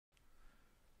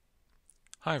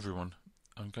Hi everyone,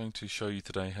 I'm going to show you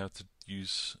today how to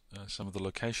use some of the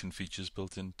location features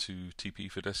built into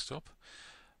TPE for desktop.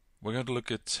 We're going to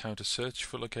look at how to search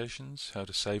for locations, how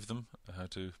to save them, how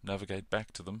to navigate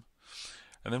back to them,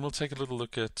 and then we'll take a little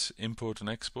look at import and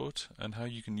export and how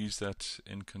you can use that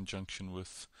in conjunction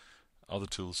with other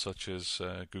tools such as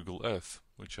Google Earth,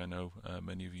 which I know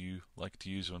many of you like to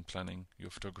use when planning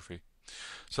your photography.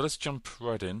 So let's jump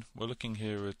right in. We're looking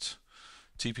here at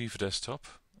TPE for desktop.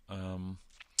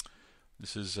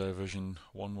 This is version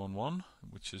 1.1.1,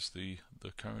 which is the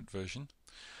current version.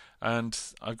 And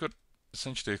I've got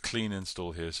essentially a clean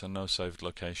install here, so no saved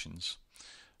locations.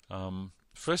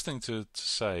 First thing to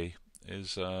say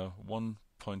is one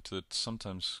point that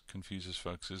sometimes confuses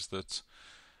folks is that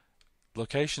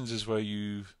locations is where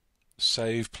you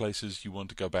save places you want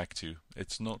to go back to.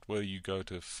 It's not where you go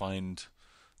to find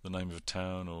the name of a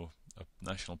town or a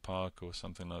national park or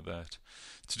something like that.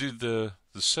 To do the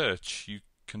search, you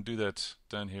can do that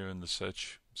down here in the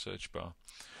search bar.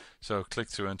 So click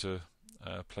to enter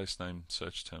place name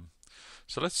search term.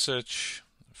 So let's search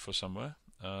for somewhere.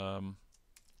 I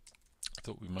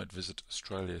thought we might visit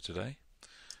Australia today.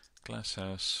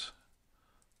 Glasshouse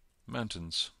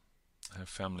Mountains. I have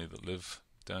family that live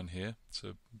down here. It's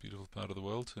a beautiful part of the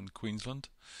world in Queensland.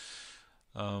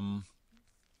 So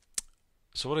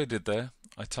what I did there,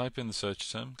 I type in the search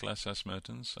term, Glasshouse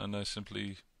Mountains, and I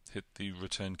simply hit the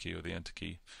return key or the enter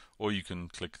key, or you can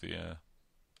click the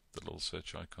little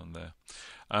search icon there.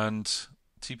 And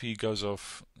TPE goes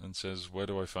off and says, where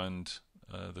do I find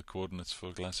the coordinates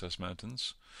for Glasshouse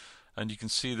Mountains? And you can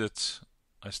see that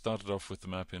I started off with the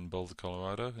map in Boulder,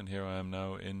 Colorado, and here I am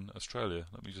now in Australia.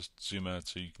 Let me just zoom out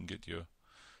so you can get your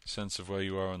sense of where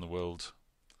you are in the world.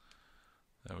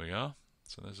 There we are.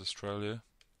 So there's Australia.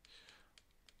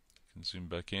 You can zoom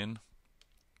back in.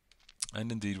 And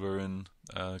indeed we're in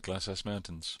Glasshouse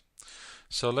Mountains.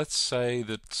 So let's say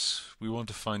that we want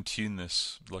to fine-tune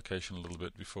this location a little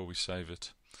bit before we save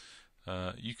it.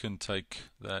 You can take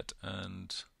that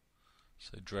and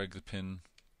say drag the pin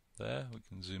there. We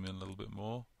can zoom in a little bit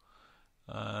more,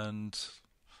 and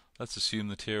let's assume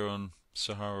that here on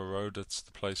Sahara Road, that's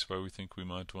the place where we think we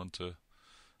might want to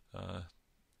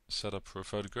set up for a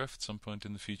photograph at some point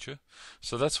in the future.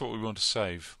 So that's what we want to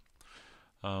save.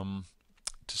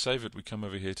 To save it, we come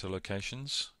over here to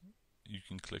locations. You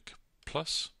can click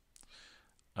plus,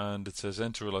 and it says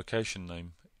enter a location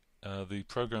name. The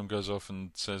program goes off and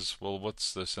says, well,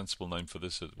 what's the sensible name for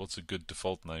this? What's a good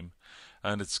default name?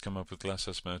 And it's come up with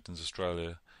Glasshouse Mountains,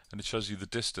 Australia, and it shows you the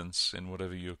distance in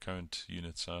whatever your current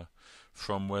units are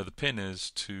from where the pin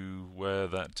is to where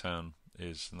that town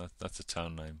is, and that's a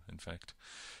town name, in fact.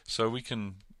 So we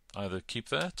can either keep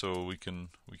that or we can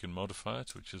modify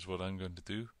it, which is what I'm going to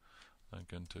do. I'm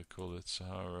going to call it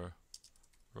Sahara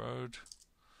Road,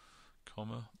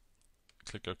 comma,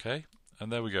 click OK, and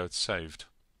there we go, it's saved.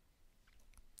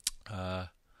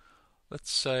 Let's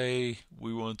say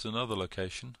we want another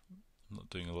location. I'm not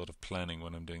doing a lot of planning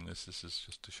when I'm doing this. This is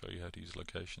just to show you how to use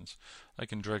locations. I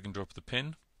can drag and drop the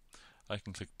pin. I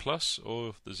can click plus,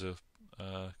 or if there's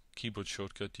a keyboard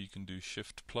shortcut, you can do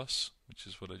Shift plus, which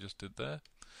is what I just did there.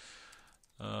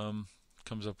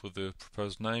 Comes up with the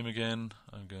proposed name again.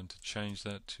 I'm going to change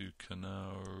that to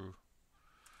Carnarvon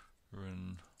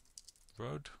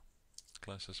Road,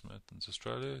 Glasshouse Mountains,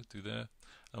 Australia. Do there,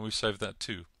 and we've saved that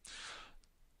too.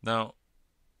 Now,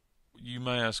 you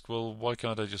may ask, well, why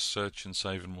can't I just search and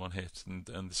save in one hit? And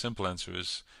the simple answer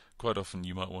is, quite often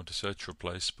you might want to search for a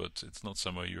place, but it's not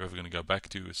somewhere you're ever going to go back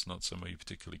to. It's not somewhere you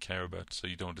particularly care about, so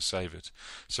you don't want to save it.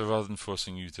 So rather than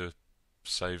forcing you to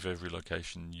save every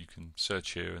location, you can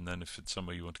search here, and then if it's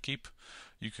somewhere you want to keep,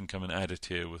 you can come and add it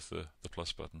here with the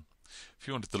plus button. If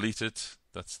you want to delete it,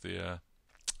 that's the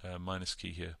minus key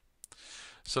here.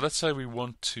 So let's say we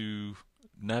want to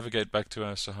navigate back to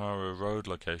our Sahara Road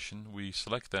location. We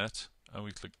select that and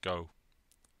we click go,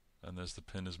 and there's the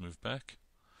pin has moved back.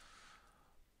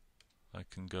 I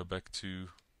can go back to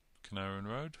Carnarvon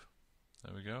Road.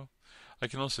 There we go. I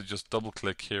can also just double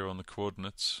click here on the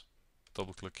coordinates,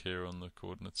 double click here on the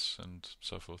coordinates, and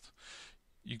so forth.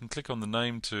 You can click on the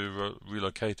name to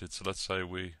relocate it. So let's say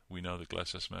we know that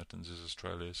Glasshouse Mountains is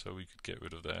Australia, so we could get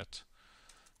rid of that,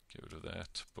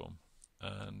 boom,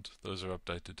 and those are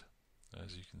updated,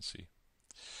 as you can see.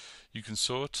 You can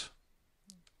sort,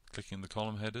 clicking the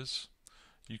column headers.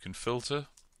 You can filter,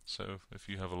 so if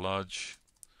you have a large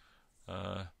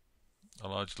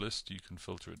list, you can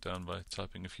filter it down by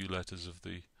typing a few letters of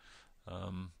the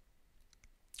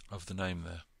name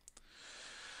there.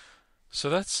 So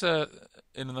that's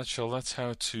in a nutshell, that's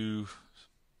how to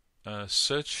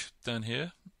search down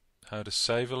here how to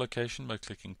save a location by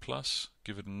clicking plus,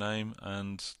 give it a name,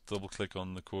 and double click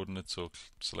on the coordinates or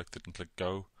select it and click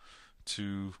go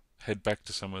to head back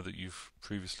to somewhere that you've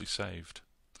previously saved.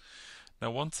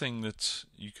 Now, one thing that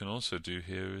you can also do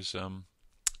here is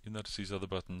you notice these other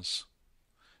buttons,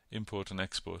 import and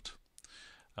export,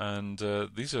 and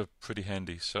these are pretty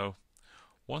handy. So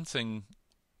one thing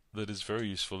that is very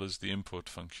useful is the import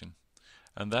function,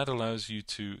 and that allows you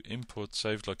to import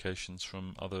saved locations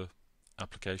from other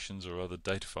applications or other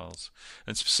data files.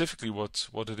 And specifically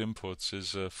what it imports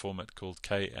is a format called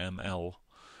KML,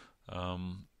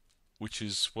 which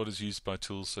is what is used by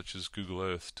tools such as Google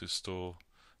Earth to store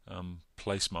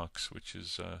place marks, which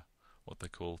is what they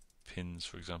call pins,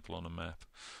 for example, on a map.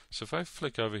 So if I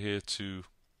flick over here to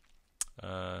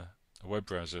a web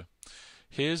browser,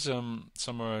 here's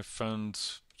somewhere I found,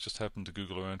 just happened to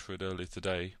Google around for it earlier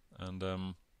today,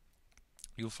 and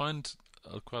you'll find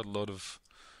quite a lot of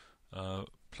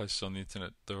places on the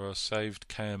internet. There are saved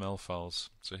KML files.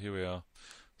 So here we are.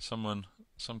 Some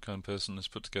kind person has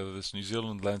put together this New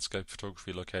Zealand landscape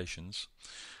photography locations,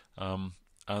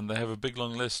 and they have a big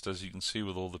long list, as you can see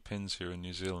with all the pins here in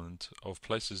New Zealand, of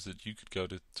places that you could go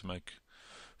to make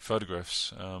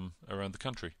photographs around the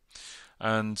country.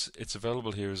 And it's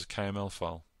available here as a KML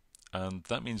file, and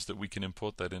that means that we can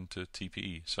import that into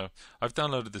TPE. So I've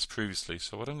downloaded this previously,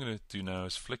 so what I'm going to do now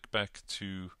is flick back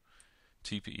to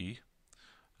TPE.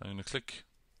 I'm going to click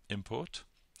import.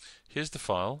 Here's the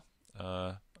file.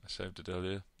 I saved it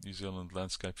earlier, New Zealand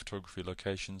landscape photography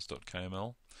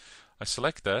locations.kml. I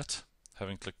select that,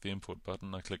 having clicked the import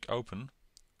button. I click open,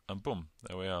 and boom,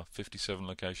 there we are, 57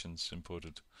 locations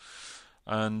imported.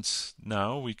 And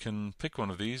now we can pick one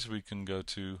of these. We can go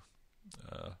to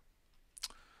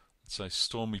let's say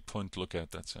Stormy Point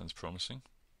Lookout. That sounds promising.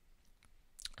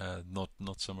 Not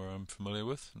somewhere I'm familiar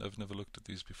with. I've never looked at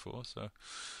these before. So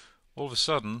all of a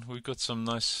sudden we've got some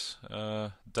nice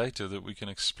data that we can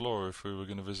explore if we were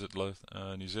going to visit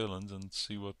New Zealand and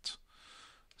see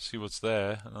what's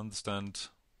there and understand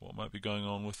what might be going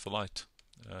on with the light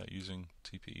using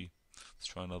TPE. Let's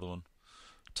try another one.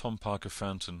 Tom Parker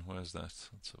Fountain. Where's that?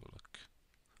 Let's have a look.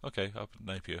 Okay, up at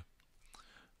Napier,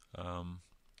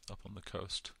 up on the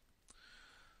coast.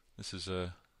 This is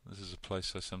a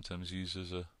place I sometimes use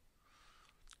as a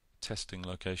testing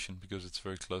location because it's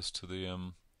very close to the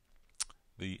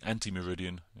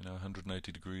anti-meridian,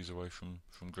 180 degrees away from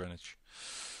Greenwich.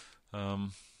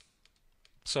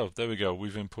 So there we go.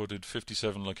 We've imported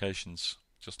 57 locations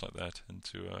just like that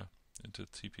into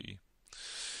TPE.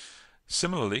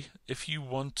 Similarly, if you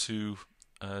want to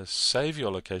save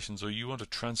your locations or you want to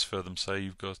transfer them, say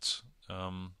you've got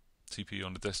TPE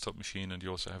on a desktop machine and you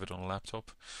also have it on a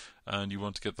laptop, and you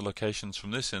want to get the locations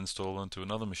from this install onto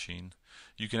another machine,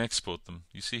 you can export them.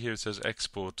 You see here it says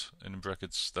export, and in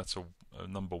brackets that's a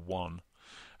number 1,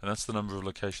 and that's the number of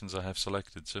locations I have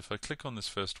selected. So if I click on this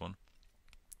first one,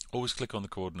 always click on the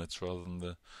coordinates rather than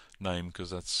the name,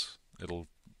 because it'll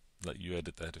let you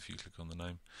edit that if you click on the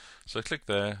name. So I click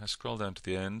there, I scroll down to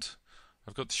the end,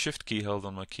 I've got the shift key held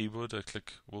on my keyboard, I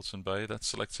click Wilson Bay, that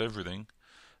selects everything,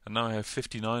 and now I have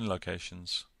 59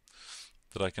 locations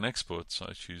that I can export. So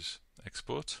I choose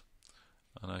export,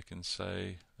 and I can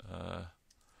say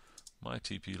my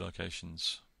TP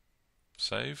locations,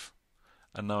 save,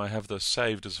 and now I have those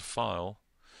saved as a file.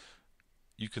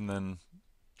 You can then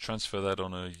transfer that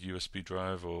on a USB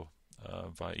drive or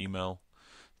via email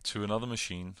to another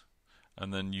machine,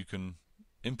 and then you can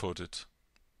import it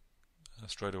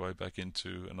straight away back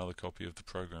into another copy of the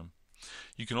program.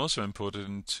 You can also import it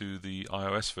into the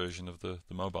iOS version of the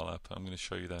mobile app. I'm going to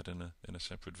show you that in a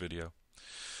separate video.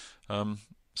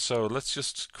 So let's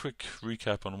just quick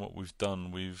recap on what we've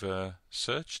done. We've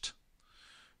searched,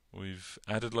 we've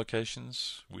added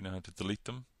locations, we know how to delete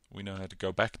them, we know how to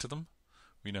go back to them,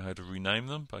 we know how to rename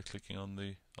them by clicking on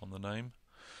the name,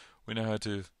 we know how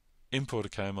to import a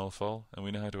KML file, and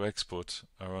we know how to export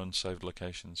our own saved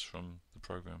locations from the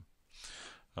program.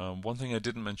 One thing I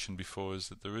didn't mention before is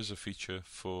that there is a feature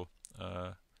for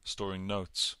storing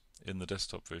notes in the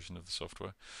desktop version of the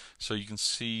software. So you can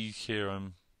see here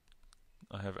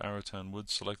I have Arrowtown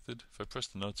Woods selected. If I press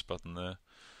the notes button there,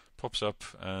 pops up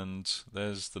and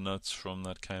there's the notes from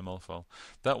that KML file.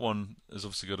 That one has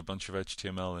obviously got a bunch of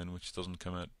HTML in, which doesn't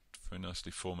come out very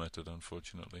nicely formatted,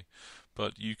 unfortunately.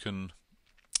 But you can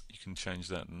change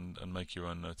that and make your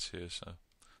own notes here. So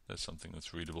there's something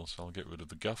that's readable. So I'll get rid of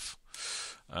the guff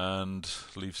and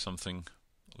leave something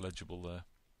legible there.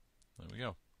 There we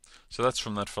go. So that's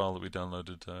from that file that we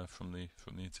downloaded from the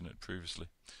internet previously.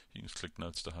 You can just click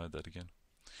notes to hide that again.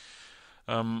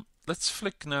 Let's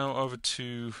flick now over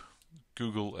to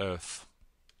Google Earth.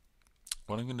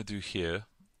 What I'm going to do here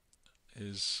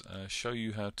is show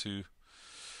you how to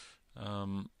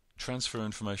transfer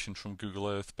information from Google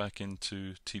Earth back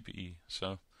into TPE.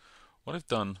 So what I've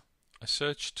done, I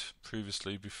searched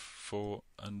previously before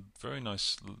a very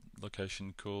nice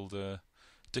location called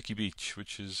Dickey Beach,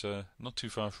 which is not too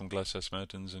far from Glasshouse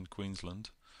Mountains in Queensland.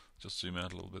 Just zoom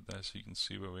out a little bit there so you can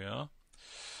see where we are.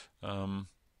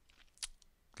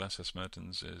 Glasshouse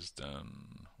Mountains is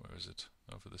down, where is it?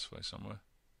 Over this way somewhere.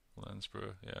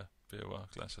 Landsborough, yeah, BOR,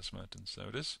 Glasshouse Mountains, there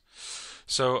it is.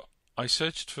 So I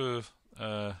searched for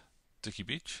Dickey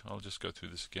Beach. I'll just go through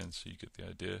this again so you get the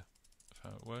idea of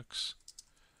how it works.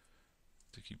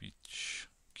 Dickey Beach,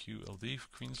 QLD for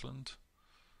Queensland.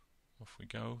 Off we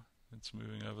go. It's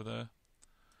moving over there.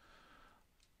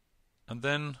 And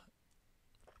then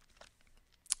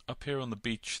up here on the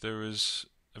beach there is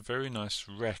a very nice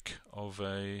wreck of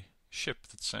a ship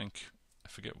that sank. I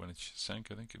forget when it sank.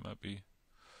 I think it might be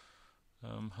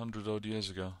 100 odd years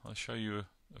ago. I'll show you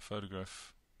a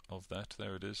photograph of that.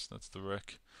 There it is. That's the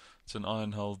wreck. It's an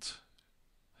iron-hulled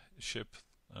ship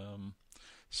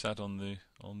sat on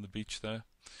the beach there.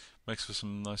 Makes for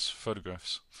some nice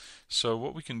photographs. So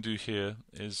what we can do here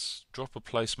is drop a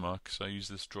place mark. So I use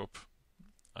this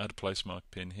add a place mark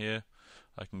pin here.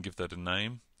 I can give that a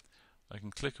name. I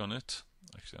can click on it.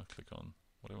 Actually, I'll click on,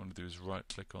 what I want to do is right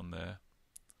click on there.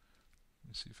 Let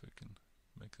me see if I can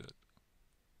make that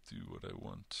do what I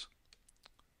want.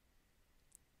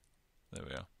 There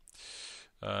we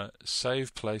are.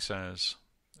 Save place as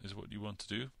is what you want to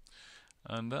do,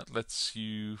 and that lets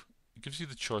you, it gives you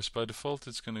the choice. By default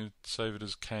it's going to save it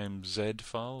as KMZ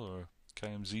file or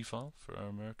KMZ file for our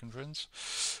American friends,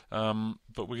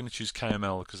 but we're going to choose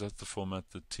KML because that's the format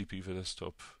that TPE for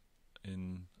Desktop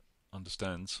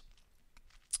understands.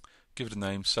 Give it a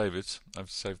name, save it. I've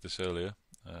saved this earlier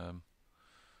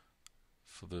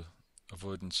for the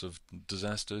avoidance of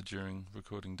disaster during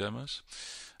recording demos.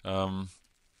 I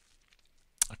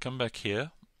come back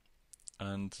here,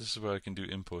 and this is where I can do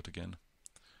import again.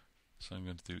 So I'm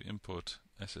going to do import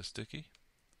SSDickey.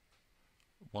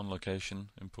 One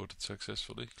location imported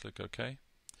successfully. Click OK.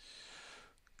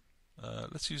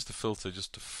 Let's use the filter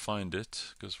just to find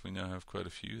it, because we now have quite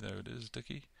a few. There it is,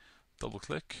 Dickey. Double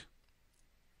click,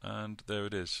 and there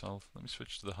it is. Let me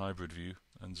switch to the hybrid view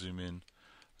and zoom in,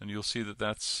 and you'll see that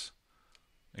that's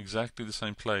exactly the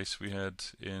same place we had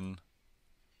in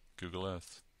Google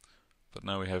Earth, but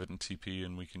now we have it in TPE,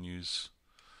 and we can use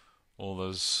all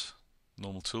those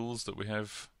normal tools that we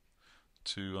have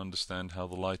to understand how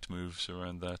the light moves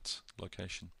around that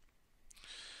location.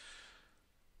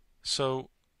 So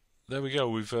there we go.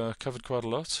 We've covered quite a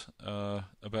lot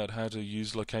about how to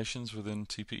use locations within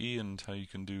TPE and how you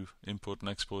can do import and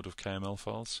export of KML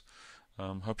files.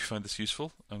 Hope you find this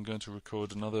useful. I'm going to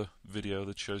record another video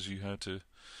that shows you how to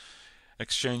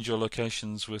exchange your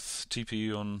locations with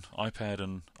TPE on iPad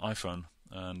and iPhone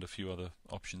and a few other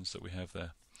options that we have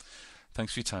there.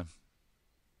 Thanks for your time.